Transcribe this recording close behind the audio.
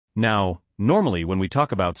Now, normally when we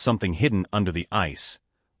talk about something hidden under the ice,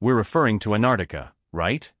 we're referring to Antarctica,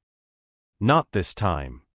 right? Not this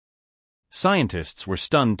time. Scientists were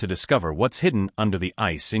stunned to discover what's hidden under the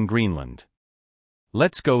ice in Greenland.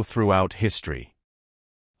 Let's go throughout history.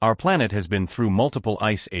 Our planet has been through multiple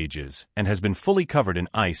ice ages and has been fully covered in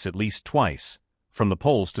ice at least twice, from the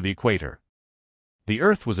poles to the equator. The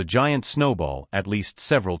Earth was a giant snowball at least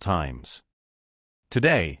several times.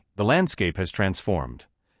 Today, the landscape has transformed.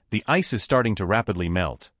 The ice is starting to rapidly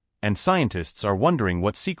melt, and scientists are wondering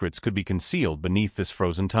what secrets could be concealed beneath this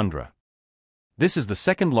frozen tundra. This is the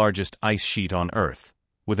second largest ice sheet on Earth,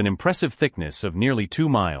 with an impressive thickness of nearly 2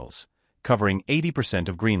 miles, covering 80%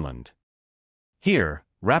 of Greenland. Here,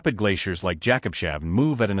 rapid glaciers like Jakobshavn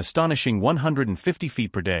move at an astonishing 150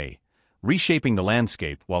 feet per day, reshaping the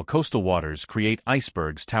landscape while coastal waters create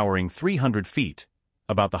icebergs towering 300 feet,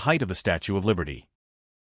 about the height of the Statue of Liberty.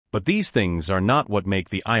 But these things are not what make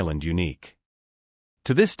the island unique.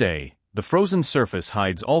 To this day, the frozen surface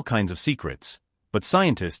hides all kinds of secrets, but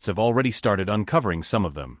scientists have already started uncovering some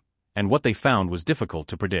of them, and what they found was difficult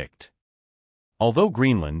to predict. Although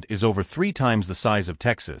Greenland is over 3 times the size of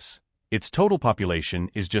Texas, its total population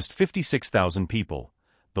is just 56,000 people,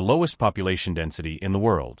 the lowest population density in the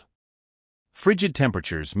world. Frigid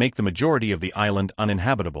temperatures make the majority of the island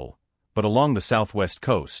uninhabitable, but along the southwest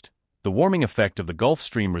coast, the warming effect of the Gulf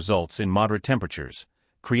Stream results in moderate temperatures,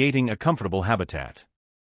 creating a comfortable habitat.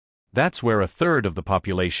 That's where a third of the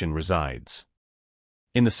population resides.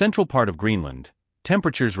 In the central part of Greenland,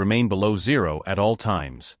 temperatures remain below zero at all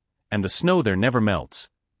times, and the snow there never melts,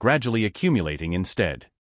 gradually accumulating instead.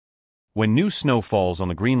 When new snow falls on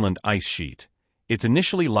the Greenland ice sheet, it's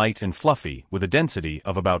initially light and fluffy with a density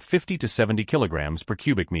of about 50 to 70 kilograms per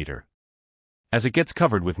cubic meter. As it gets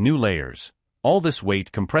covered with new layers, all this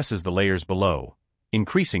weight compresses the layers below,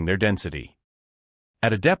 increasing their density.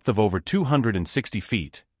 At a depth of over 260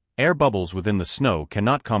 feet, air bubbles within the snow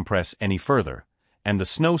cannot compress any further, and the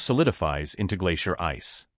snow solidifies into glacier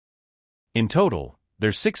ice. In total,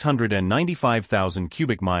 there's 695,000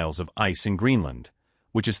 cubic miles of ice in Greenland,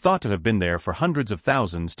 which is thought to have been there for hundreds of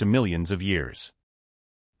thousands to millions of years.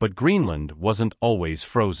 But Greenland wasn't always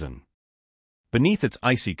frozen. Beneath its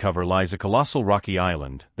icy cover lies a colossal rocky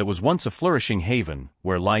island that was once a flourishing haven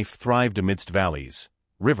where life thrived amidst valleys,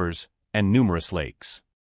 rivers, and numerous lakes.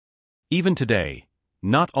 Even today,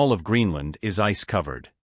 not all of Greenland is ice-covered.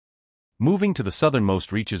 Moving to the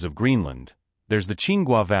southernmost reaches of Greenland, there's the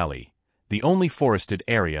Qinghua Valley, the only forested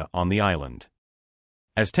area on the island.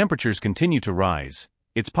 As temperatures continue to rise,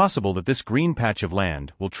 it's possible that this green patch of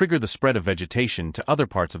land will trigger the spread of vegetation to other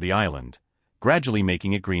parts of the island, gradually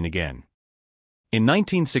making it green again. In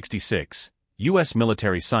 1966, U.S.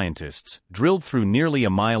 military scientists drilled through nearly a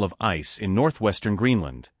mile of ice in northwestern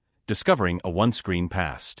Greenland, discovering a once-green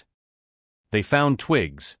past. They found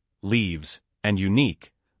twigs, leaves, and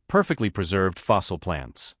unique, perfectly preserved fossil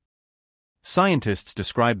plants. Scientists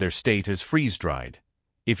describe their state as freeze-dried.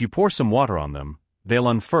 If you pour some water on them, they'll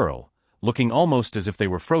unfurl, looking almost as if they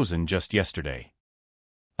were frozen just yesterday.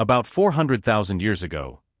 About 400,000 years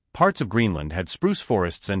ago, parts of Greenland had spruce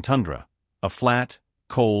forests and tundra, a flat,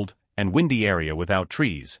 cold, and windy area without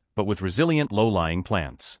trees, but with resilient low-lying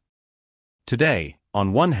plants. Today,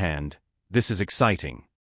 on one hand, this is exciting.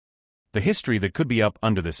 The history that could be up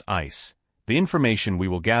under this ice, the information we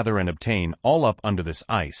will gather and obtain all up under this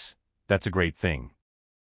ice, that's a great thing.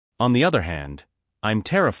 On the other hand, I'm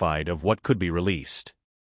terrified of what could be released.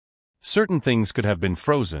 Certain things could have been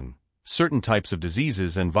frozen, certain types of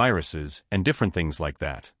diseases and viruses and different things like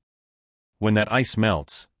that. When that ice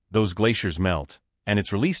melts, those glaciers melt, and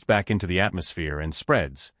it's released back into the atmosphere and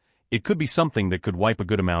spreads, it could be something that could wipe a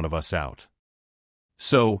good amount of us out.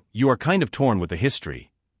 So, you are kind of torn with the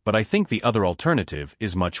history, but I think the other alternative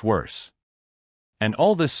is much worse. And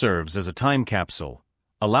all this serves as a time capsule,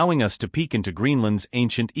 allowing us to peek into Greenland's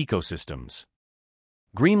ancient ecosystems.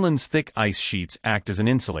 Greenland's thick ice sheets act as an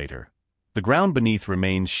insulator. The ground beneath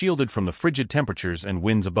remains shielded from the frigid temperatures and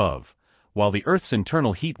winds above, while the Earth's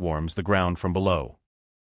internal heat warms the ground from below.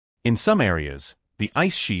 In some areas, the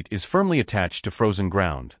ice sheet is firmly attached to frozen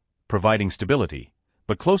ground, providing stability,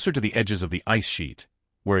 but closer to the edges of the ice sheet,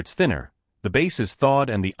 where it's thinner, the base is thawed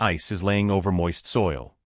and the ice is laying over moist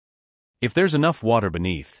soil. If there's enough water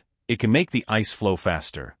beneath, it can make the ice flow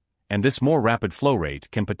faster, and this more rapid flow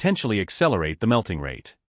rate can potentially accelerate the melting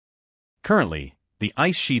rate. Currently, the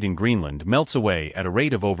ice sheet in Greenland melts away at a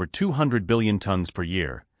rate of over 200 billion tons per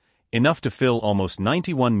year, enough to fill almost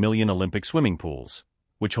 91 million Olympic swimming pools,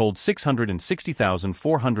 which hold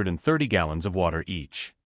 660,430 gallons of water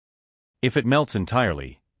each. If it melts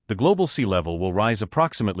entirely, the global sea level will rise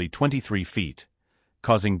approximately 23 feet,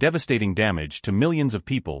 causing devastating damage to millions of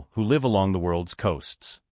people who live along the world's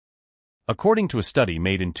coasts. According to a study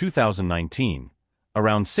made in 2019,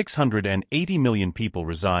 around 680 million people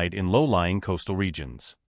reside in low-lying coastal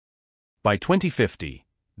regions. By 2050,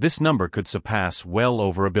 this number could surpass well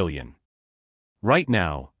over 1 billion. Right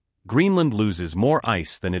now, Greenland loses more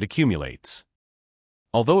ice than it accumulates.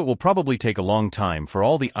 Although it will probably take a long time for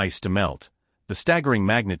all the ice to melt, the staggering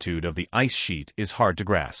magnitude of the ice sheet is hard to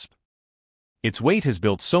grasp. Its weight has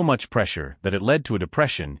built so much pressure that it led to a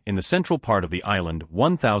depression in the central part of the island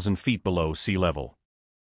 1,000 feet below sea level.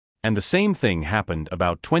 And the same thing happened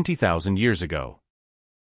about 20,000 years ago.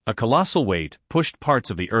 A colossal weight pushed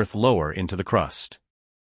parts of the Earth lower into the crust.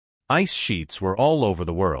 Ice sheets were all over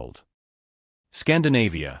the world.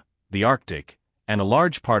 Scandinavia, the Arctic, and a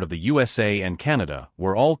large part of the USA and Canada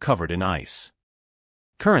were all covered in ice.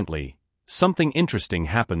 Currently, something interesting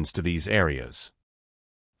happens to these areas.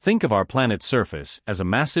 Think of our planet's surface as a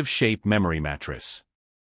massive shape memory mattress.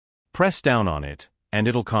 Press down on it, and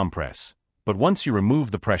it'll compress, but once you remove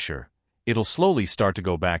the pressure, it'll slowly start to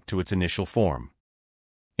go back to its initial form.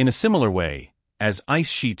 In a similar way, as ice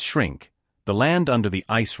sheets shrink, the land under the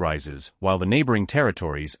ice rises while the neighboring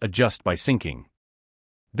territories adjust by sinking.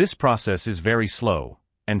 This process is very slow,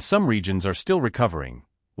 and some regions are still recovering,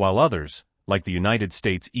 while others, like the United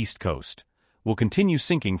States East Coast, will continue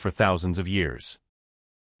sinking for thousands of years.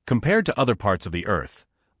 Compared to other parts of the Earth,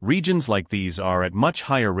 regions like these are at much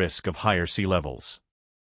higher risk of higher sea levels.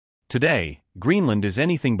 Today, Greenland is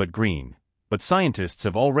anything but green, but scientists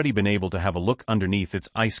have already been able to have a look underneath its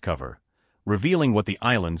ice cover, revealing what the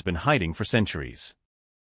island's been hiding for centuries.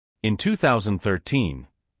 In 2013,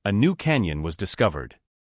 a new canyon was discovered.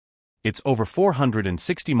 It's over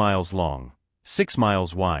 460 miles long, 6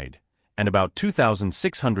 miles wide, and about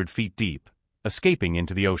 2,600 feet deep, escaping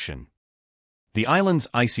into the ocean. The island's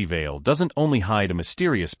icy veil doesn't only hide a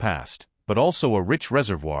mysterious past, but also a rich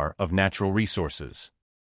reservoir of natural resources.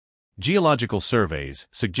 Geological surveys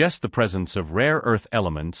suggest the presence of rare earth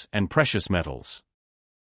elements and precious metals.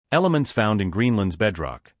 Elements found in Greenland's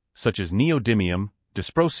bedrock, such as neodymium,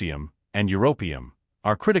 dysprosium, and europium,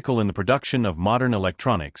 are critical in the production of modern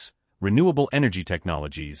electronics, renewable energy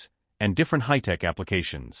technologies, and different high-tech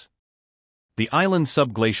applications. The island's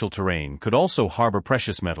subglacial terrain could also harbor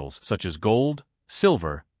precious metals such as gold,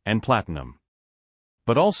 silver, and platinum.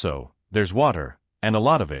 But also, there's water, and a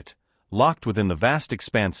lot of it, locked within the vast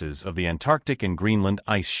expanses of the Antarctic and Greenland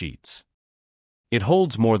ice sheets. It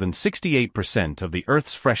holds more than 68% of the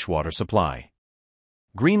Earth's freshwater supply.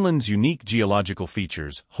 Greenland's unique geological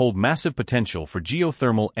features hold massive potential for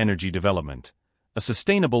geothermal energy development, a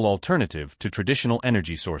sustainable alternative to traditional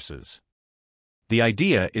energy sources. The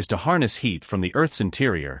idea is to harness heat from the Earth's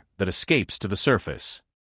interior that escapes to the surface.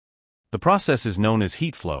 The process is known as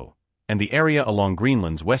heat flow, and the area along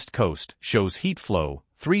Greenland's west coast shows heat flow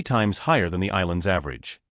 3 times higher than the island's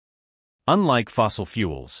average. Unlike fossil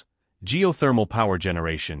fuels, geothermal power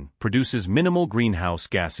generation produces minimal greenhouse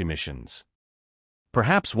gas emissions.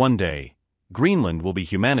 Perhaps one day, Greenland will be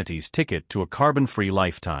humanity's ticket to a carbon-free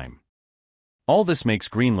lifetime. All this makes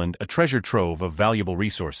Greenland a treasure trove of valuable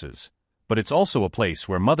resources, but it's also a place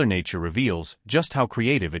where Mother Nature reveals just how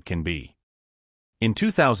creative it can be. In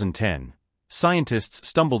 2010, scientists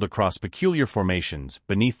stumbled across peculiar formations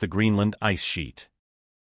beneath the Greenland ice sheet.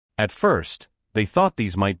 At first, they thought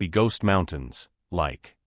these might be ghost mountains,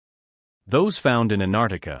 like those found in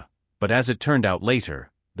Antarctica, but as it turned out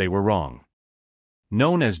later, they were wrong.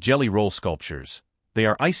 Known as jelly roll sculptures, they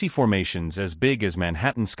are icy formations as big as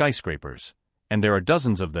Manhattan skyscrapers, and there are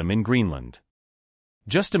dozens of them in Greenland.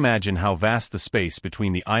 Just imagine how vast the space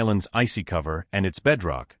between the island's icy cover and its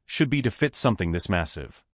bedrock should be to fit something this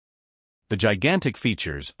massive. The gigantic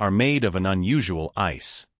features are made of an unusual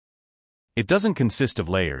ice. It doesn't consist of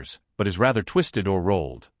layers, but is rather twisted or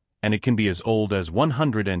rolled, and it can be as old as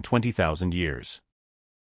 120,000 years.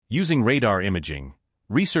 Using radar imaging,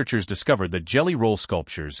 researchers discovered that jelly roll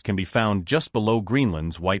sculptures can be found just below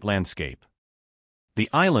Greenland's white landscape. The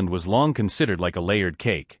island was long considered like a layered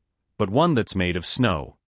cake, but one that's made of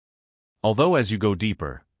snow. Although as you go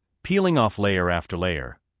deeper, peeling off layer after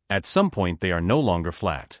layer, at some point they are no longer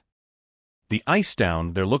flat. The ice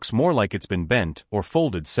down there looks more like it's been bent or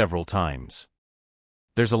folded several times.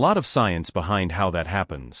 There's a lot of science behind how that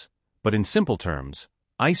happens, but in simple terms,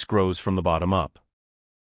 ice grows from the bottom up.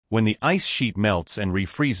 When the ice sheet melts and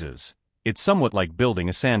refreezes, it's somewhat like building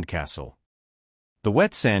a sandcastle. The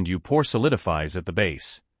wet sand you pour solidifies at the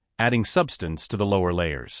base, adding substance to the lower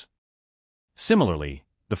layers. Similarly,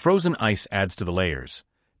 the frozen ice adds to the layers,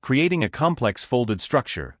 creating a complex folded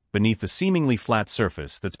structure beneath the seemingly flat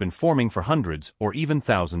surface that's been forming for hundreds or even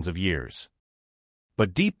thousands of years.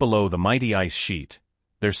 But deep below the mighty ice sheet,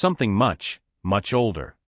 there's something much, much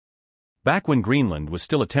older. Back when Greenland was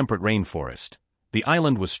still a temperate rainforest, the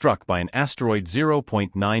island was struck by an asteroid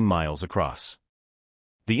 0.9 miles across.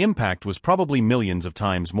 The impact was probably millions of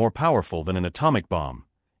times more powerful than an atomic bomb,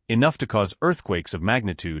 enough to cause earthquakes of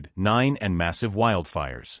magnitude 9 and massive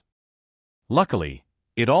wildfires. Luckily,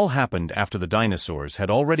 it all happened after the dinosaurs had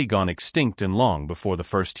already gone extinct and long before the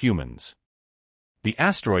first humans. The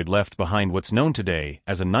asteroid left behind what's known today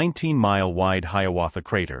as a 19-mile-wide Hiawatha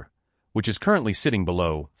crater, which is currently sitting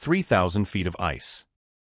below 3,000 feet of ice.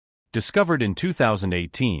 Discovered in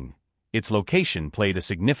 2018, its location played a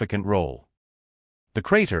significant role. The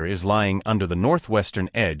crater is lying under the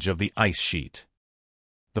northwestern edge of the ice sheet.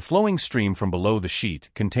 The flowing stream from below the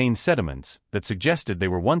sheet contained sediments that suggested they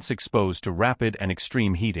were once exposed to rapid and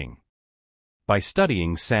extreme heating. By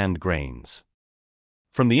studying sand grains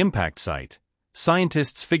from the impact site,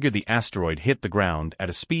 scientists figured the asteroid hit the ground at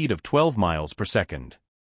a speed of 12 miles per second.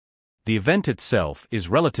 The event itself is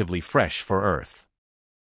relatively fresh for Earth.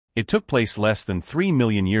 It took place less than 3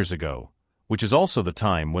 million years ago, which is also the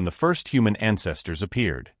time when the first human ancestors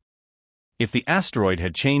appeared. If the asteroid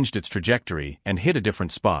had changed its trajectory and hit a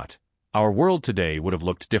different spot, our world today would have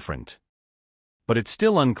looked different. But it's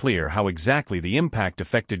still unclear how exactly the impact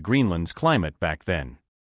affected Greenland's climate back then.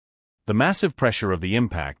 The massive pressure of the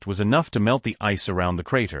impact was enough to melt the ice around the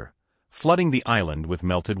crater, flooding the island with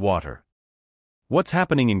melted water. What's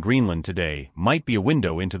happening in Greenland today might be a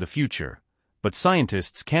window into the future, but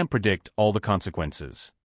scientists can't predict all the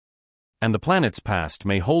consequences. And the planet's past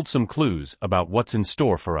may hold some clues about what's in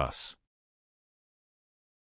store for us.